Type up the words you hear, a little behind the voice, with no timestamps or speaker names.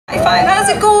fine. How's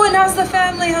it going? How's the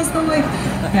family? How's the wife?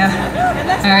 Yeah.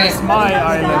 All right. It's my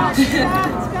island.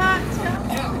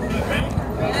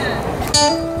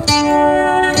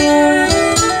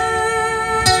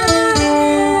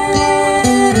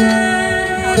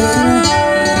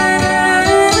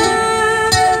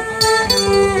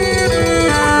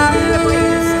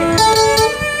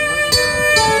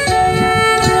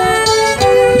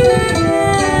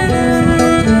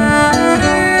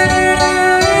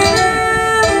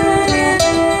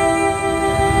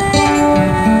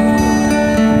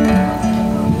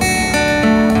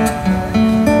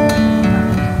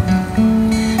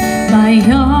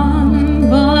 Yon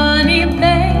bonny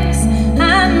banks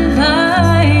and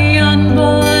by yon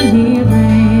bonny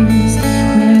rays,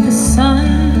 where the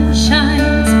sun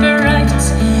shines bright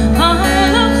on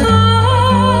Loch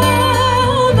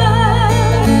Lomond,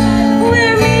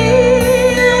 where me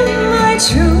and my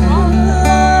true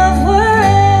love were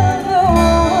ever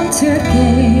wont to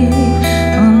gaze,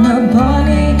 on the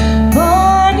bonny,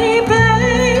 bonny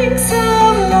banks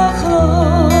of Loch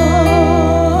Lomond.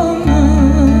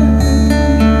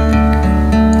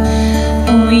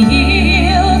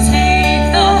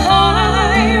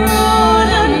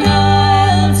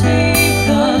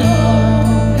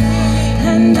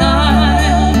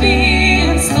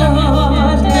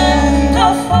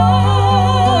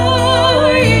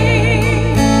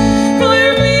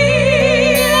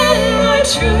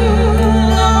 True